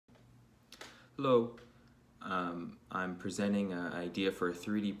Hello, I'm presenting an idea for a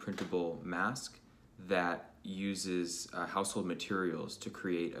 3D printable mask that uses household materials to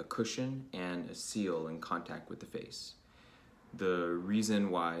create a cushion and a seal in contact with the face. The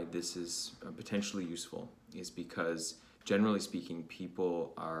reason why this is potentially useful is because, generally speaking,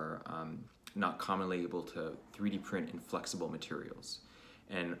 people are not commonly able to 3D print in flexible materials.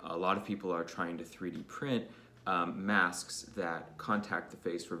 And a lot of people are trying to 3D print masks that contact the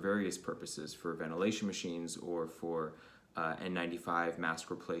face for various purposes, for ventilation machines or for N95 mask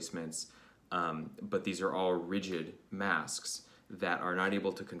replacements. But these are all rigid masks that are not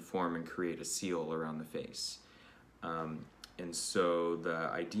able to conform and create a seal around the face. And so the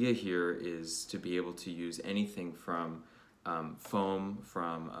idea here is to be able to use anything from foam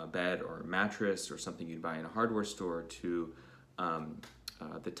from a bed or a mattress or something you'd buy in a hardware store to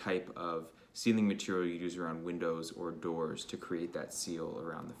the type of sealing material you use around windows or doors to create that seal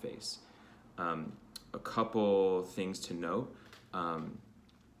around the face. A couple things to note.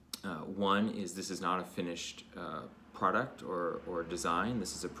 One is this is not a finished product or design.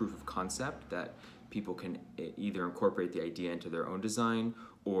 This is a proof of concept that people can either incorporate the idea into their own design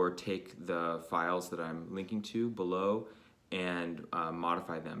or take the files that I'm linking to below and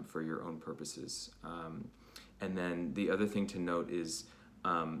modify them for your own purposes. And then the other thing to note is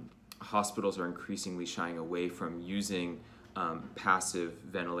hospitals are increasingly shying away from using passive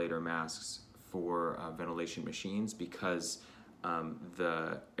ventilator masks for ventilation machines because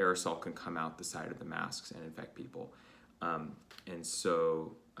the aerosol can come out the side of the masks and infect people. And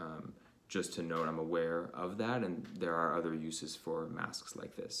so just to note, I'm aware of that, and there are other uses for masks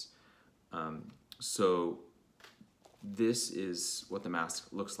like this. So this is what the mask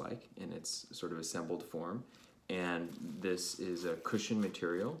looks like in its sort of assembled form. And this is a cushion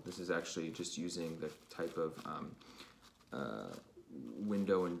material. This is actually just using the type of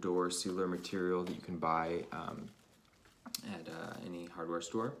window and door sealer material that you can buy at any hardware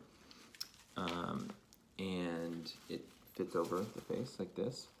store. And it fits over the face like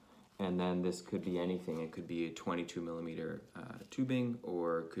this. And then this could be anything. It could be a 22 millimeter tubing,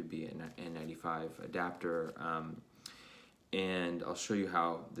 or it could be an N95 adapter. And I'll show you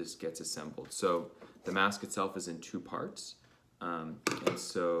how this gets assembled. So the mask itself is in two parts. And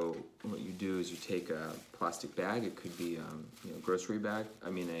so what you do is you take a plastic bag. It could be a grocery bag.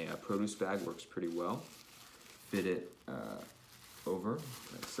 A produce bag works pretty well. Fit it over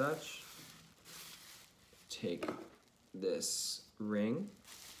like such. Take this ring,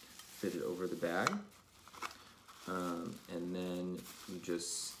 fit it over the bag, and then you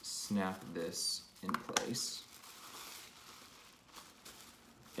just snap this in place.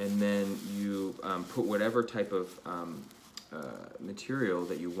 And then you put whatever type of material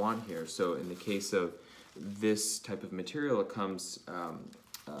that you want here. So in the case of this type of material, it comes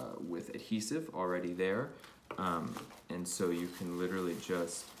with adhesive already there. And so you can literally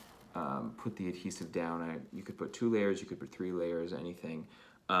just put the adhesive down. You could put 2 layers, you could put 3 layers, anything.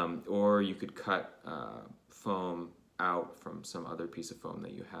 Or you could cut foam out from some other piece of foam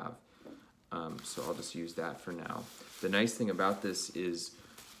that you have. So I'll just use that for now. The nice thing about this is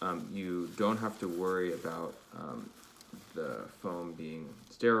you don't have to worry about the foam being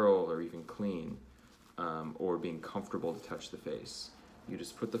sterile or even clean or being comfortable to touch the face. You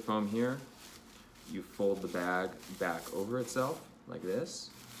just put the foam here, you fold the bag back over itself like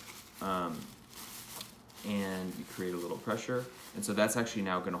this, and you create a little pressure. And so that's actually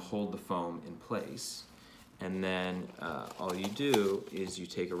now going to hold the foam in place. And then all you do is you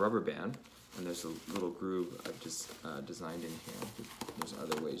take a rubber band, and there's a little groove I've just designed in here. There's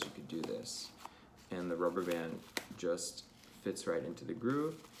other ways you could do this. And the rubber band just fits right into the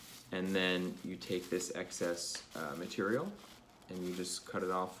groove. And then you take this excess material and you just cut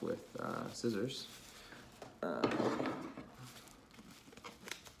it off with scissors.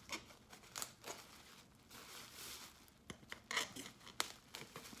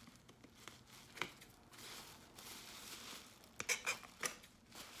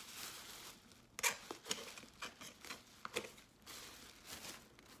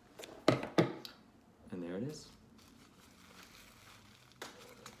 And there it is.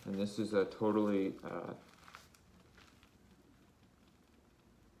 And this is a totally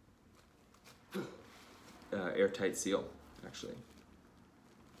airtight seal, actually.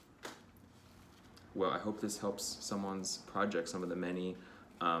 Well, I hope this helps someone's project, some of the many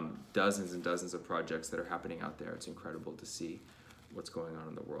dozens and dozens of projects that are happening out there. It's incredible to see what's going on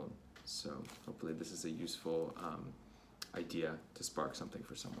in the world. So hopefully this is a useful idea to spark something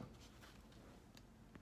for someone.